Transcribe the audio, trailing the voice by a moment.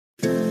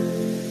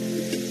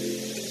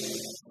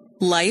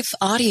Life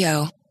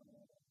Audio.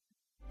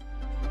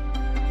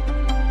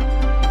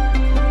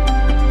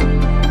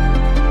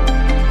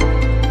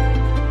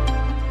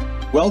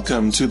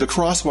 Welcome to the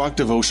Crosswalk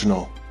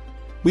Devotional.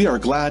 We are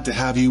glad to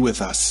have you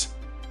with us.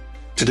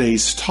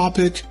 Today's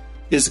topic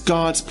is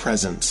God's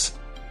presence.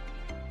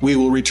 We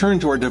will return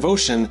to our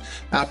devotion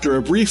after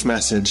a brief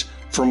message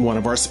from one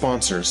of our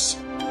sponsors.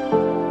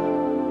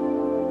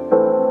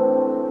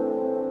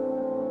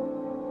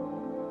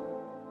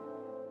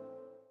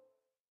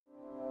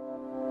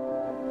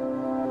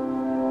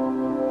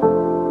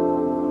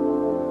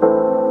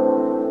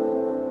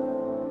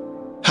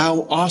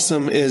 How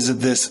Awesome Is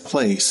This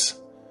Place?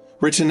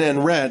 Written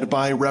and read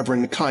by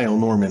Reverend Kyle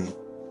Norman.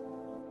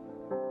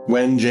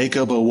 When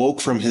Jacob awoke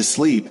from his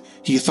sleep,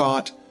 he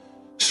thought,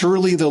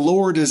 "Surely the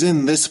Lord is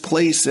in this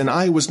place, and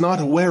I was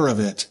not aware of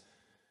it."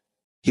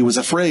 He was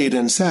afraid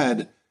and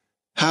said,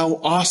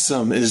 "How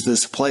awesome is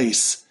this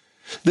place!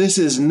 This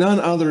is none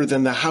other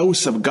than the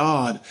house of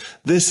God.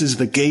 This is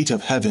the gate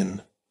of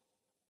heaven."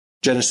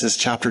 Genesis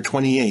chapter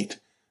 28,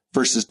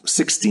 verses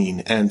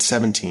 16 and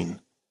 17.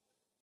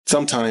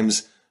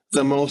 Sometimes,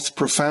 the most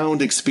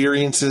profound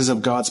experiences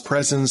of God's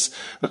presence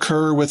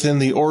occur within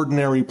the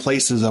ordinary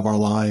places of our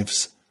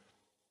lives.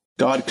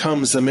 God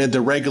comes amid the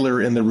regular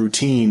and the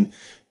routine,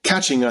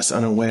 catching us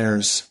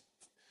unawares.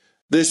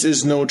 This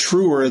is no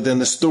truer than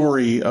the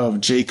story of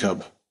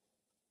Jacob.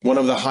 One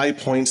of the high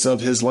points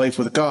of his life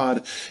with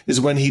God is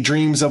when he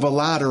dreams of a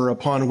ladder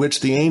upon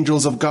which the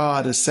angels of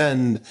God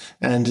ascend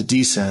and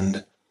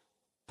descend.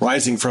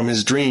 Rising from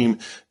his dream,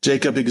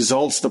 Jacob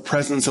exalts the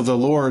presence of the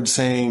Lord,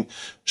 saying,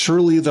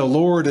 "Surely the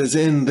Lord is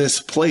in this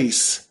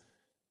place."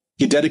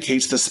 He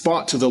dedicates the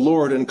spot to the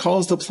Lord and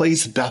calls the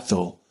place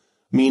Bethel,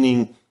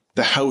 meaning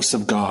the house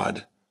of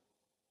God.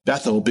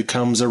 Bethel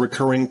becomes a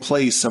recurring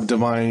place of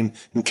divine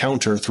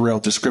encounter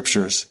throughout the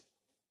scriptures.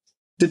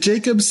 Did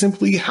Jacob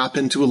simply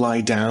happen to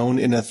lie down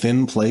in a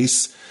thin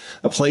place,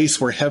 a place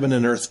where heaven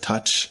and earth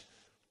touch?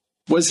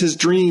 Was his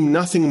dream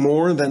nothing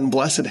more than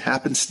blessed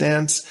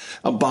happenstance,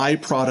 a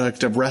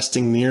byproduct of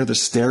resting near the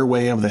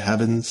stairway of the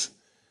heavens?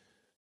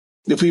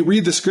 If we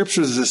read the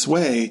scriptures this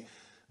way,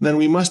 then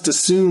we must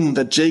assume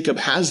that Jacob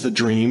has the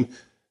dream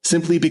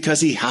simply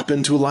because he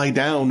happened to lie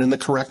down in the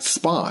correct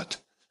spot.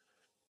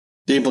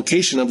 The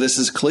implication of this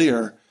is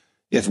clear.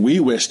 If we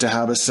wish to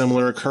have a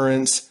similar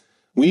occurrence,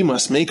 we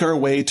must make our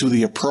way to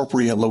the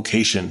appropriate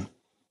location.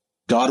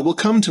 God will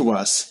come to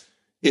us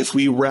if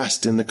we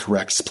rest in the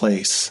correct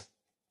place.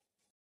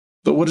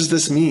 But what does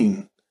this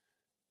mean?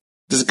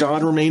 Does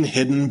God remain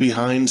hidden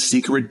behind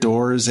secret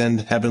doors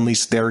and heavenly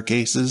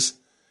staircases?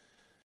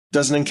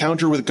 Does an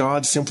encounter with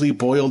God simply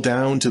boil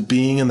down to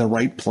being in the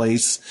right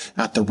place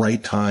at the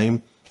right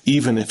time,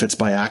 even if it's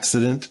by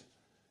accident?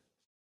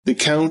 The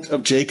account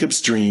of Jacob's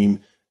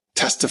dream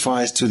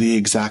testifies to the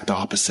exact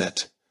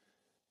opposite.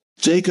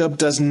 Jacob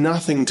does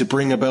nothing to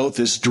bring about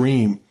this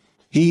dream.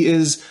 He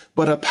is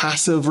but a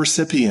passive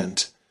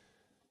recipient.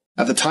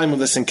 At the time of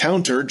this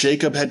encounter,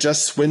 Jacob had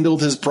just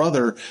swindled his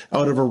brother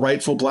out of a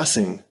rightful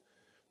blessing.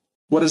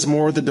 What is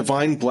more, the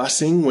divine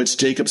blessing which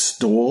Jacob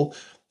stole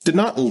did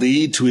not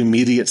lead to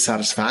immediate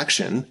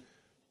satisfaction.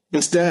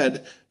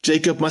 Instead,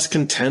 Jacob must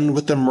contend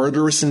with the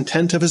murderous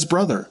intent of his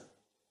brother.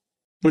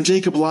 When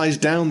Jacob lies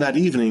down that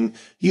evening,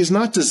 he is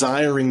not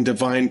desiring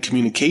divine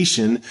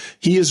communication,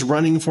 he is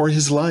running for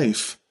his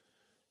life.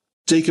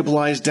 Jacob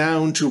lies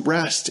down to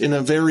rest in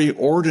a very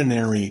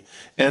ordinary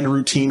and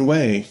routine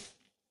way.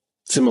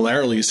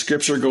 Similarly,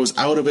 Scripture goes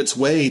out of its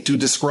way to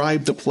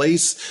describe the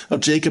place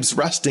of Jacob's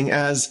resting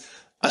as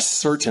a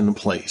certain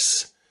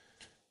place.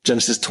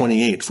 Genesis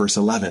 28, verse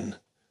 11.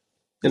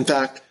 In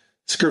fact,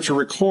 Scripture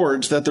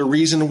records that the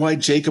reason why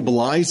Jacob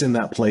lies in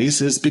that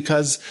place is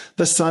because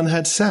the sun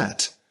had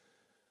set.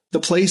 The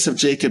place of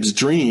Jacob's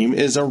dream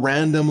is a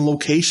random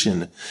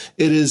location.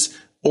 It is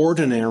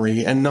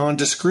ordinary and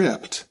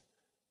nondescript.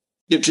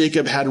 If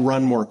Jacob had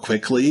run more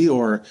quickly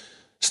or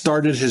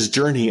started his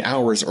journey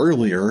hours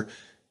earlier,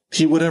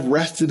 he would have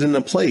rested in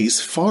a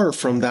place far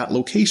from that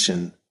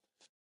location.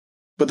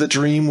 But the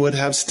dream would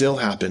have still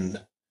happened,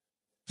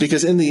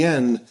 because in the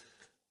end,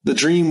 the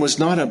dream was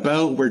not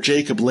about where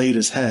Jacob laid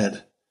his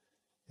head.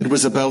 It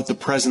was about the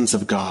presence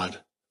of God.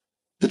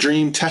 The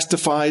dream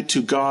testified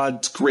to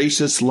God's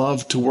gracious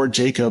love toward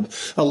Jacob,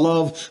 a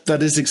love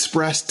that is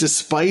expressed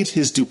despite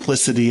his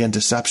duplicity and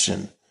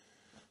deception.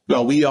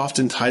 While we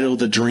often title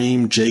the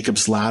dream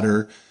Jacob's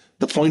Ladder,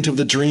 the point of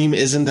the dream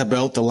isn't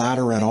about the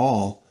ladder at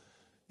all.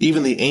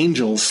 Even the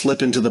angels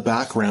slip into the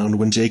background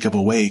when Jacob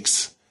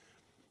awakes.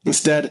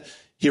 Instead,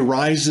 he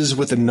rises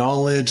with the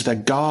knowledge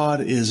that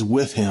God is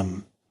with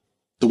him.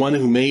 The one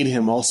who made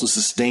him also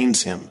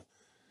sustains him.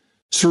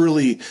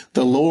 Surely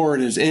the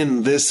Lord is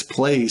in this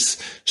place.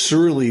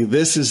 Surely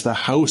this is the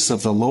house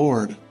of the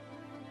Lord.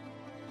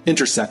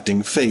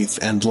 Intersecting faith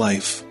and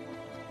life.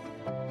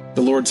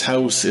 The Lord's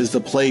house is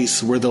the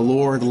place where the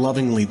Lord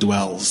lovingly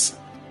dwells,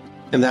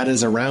 and that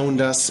is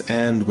around us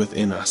and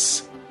within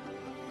us.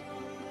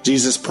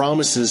 Jesus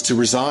promises to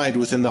reside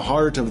within the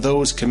heart of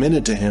those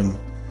committed to him.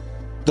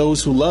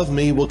 Those who love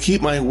me will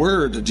keep my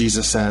word,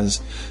 Jesus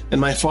says, and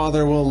my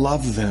Father will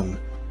love them,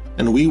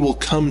 and we will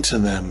come to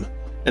them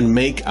and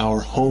make our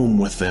home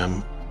with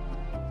them.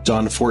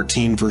 John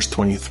 14, verse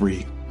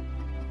 23.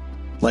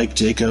 Like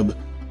Jacob,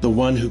 the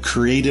one who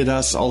created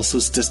us also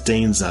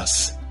sustains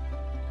us.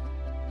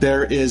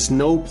 There is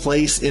no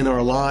place in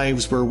our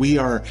lives where we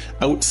are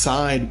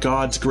outside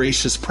God's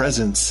gracious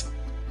presence.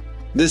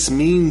 This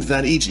means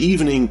that each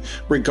evening,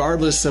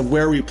 regardless of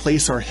where we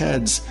place our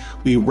heads,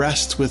 we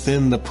rest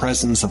within the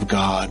presence of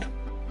God.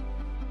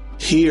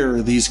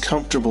 Hear these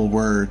comfortable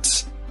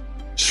words.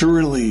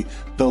 Surely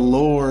the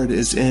Lord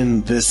is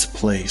in this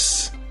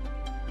place.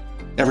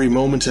 Every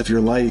moment of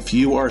your life,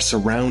 you are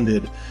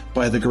surrounded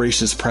by the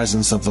gracious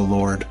presence of the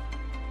Lord.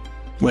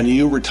 When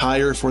you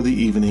retire for the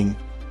evening,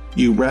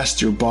 you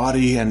rest your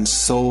body and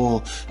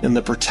soul in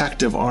the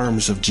protective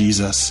arms of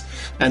Jesus.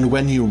 And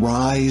when you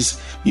rise,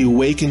 you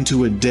wake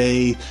into a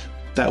day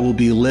that will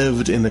be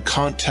lived in the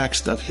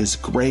context of His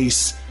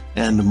grace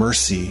and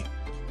mercy.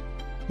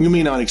 You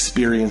may not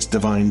experience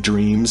divine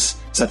dreams,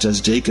 such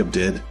as Jacob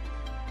did,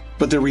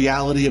 but the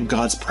reality of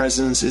God's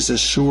presence is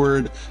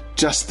assured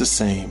just the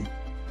same.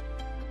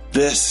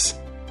 This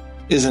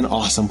is an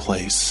awesome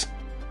place.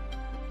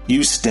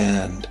 You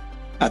stand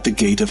at the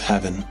gate of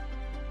heaven.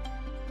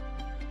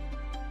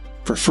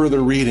 For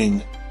further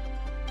reading,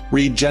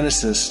 read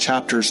Genesis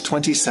chapters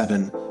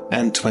 27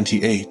 and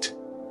 28,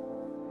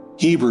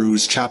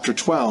 Hebrews chapter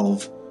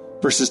 12,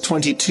 verses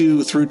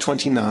 22 through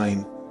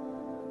 29,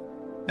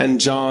 and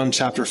John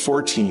chapter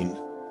 14,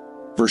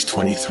 verse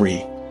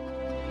 23.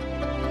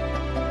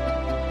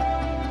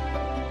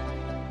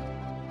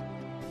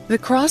 The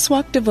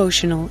Crosswalk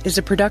Devotional is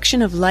a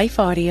production of Life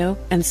Audio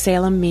and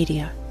Salem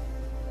Media.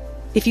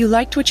 If you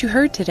liked what you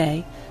heard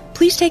today,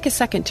 please take a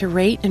second to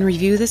rate and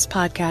review this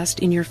podcast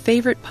in your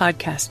favorite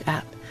podcast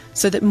app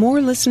so that more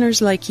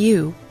listeners like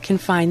you can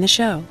find the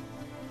show.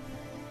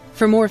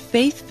 For more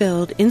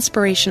faith-filled,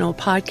 inspirational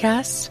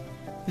podcasts,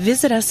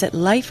 visit us at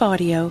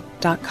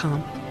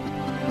lifeaudio.com.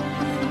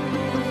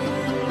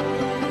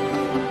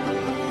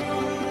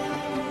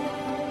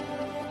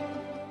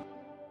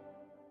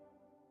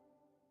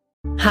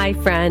 Hi,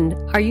 friend.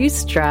 Are you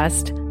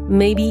stressed?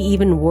 Maybe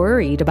even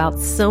worried about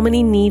so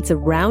many needs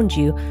around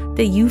you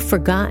that you've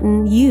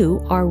forgotten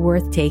you are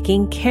worth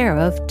taking care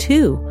of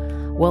too?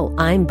 Well,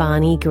 I'm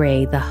Bonnie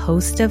Gray, the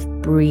host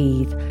of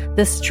Breathe,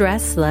 the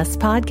Stress Less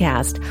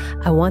podcast.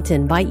 I want to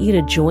invite you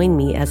to join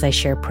me as I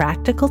share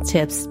practical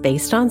tips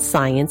based on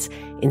science,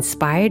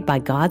 inspired by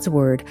God's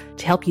Word,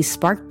 to help you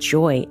spark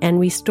joy and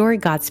restore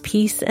God's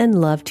peace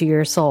and love to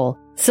your soul.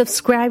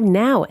 Subscribe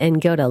now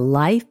and go to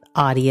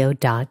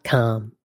lifeaudio.com.